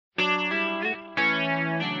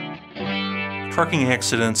Trucking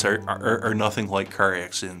accidents are nothing like car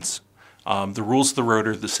accidents. The rules of the road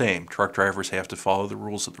are the same. Truck drivers have to follow the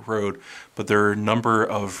rules of the road, but there are a number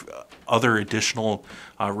of other additional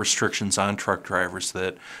restrictions on truck drivers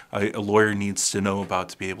that a lawyer needs to know about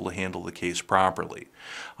to be able to handle the case properly.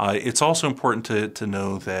 It's also important to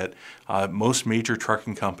know that most major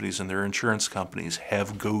trucking companies and their insurance companies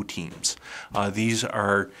have go teams. These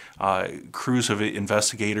are crews of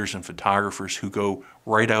investigators and photographers who go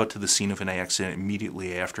right out to the scene of an accident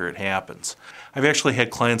immediately after it happens. I've actually had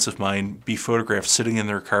clients of mine be photographed sitting in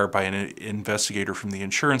their car by an investigator from the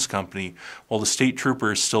insurance company while the state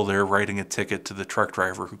trooper is still there writing a ticket to the truck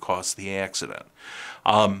driver who caused the accident.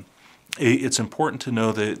 It's important to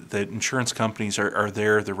know that insurance companies are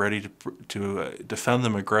there, they're ready to defend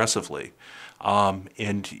them aggressively.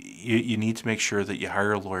 And you need to make sure that you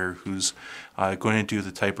hire a lawyer who's going to do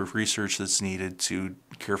the type of research that's needed to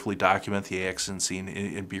carefully document the accident scene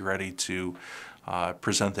and be ready to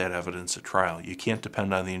present that evidence at trial. You can't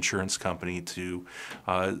depend on the insurance company to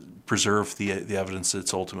preserve the evidence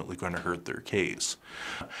that's ultimately going to hurt their case.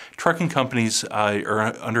 Trucking companies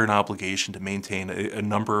are under an obligation to maintain a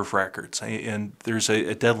number of records, and there's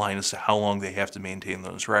a deadline as to how long they have to maintain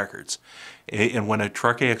those records. And when a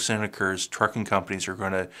truck accident occurs, trucking companies are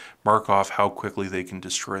going to mark off how quickly they can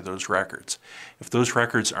destroy those records. If those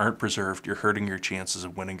records aren't preserved, you're hurting your chances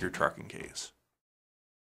of winning your trucking case.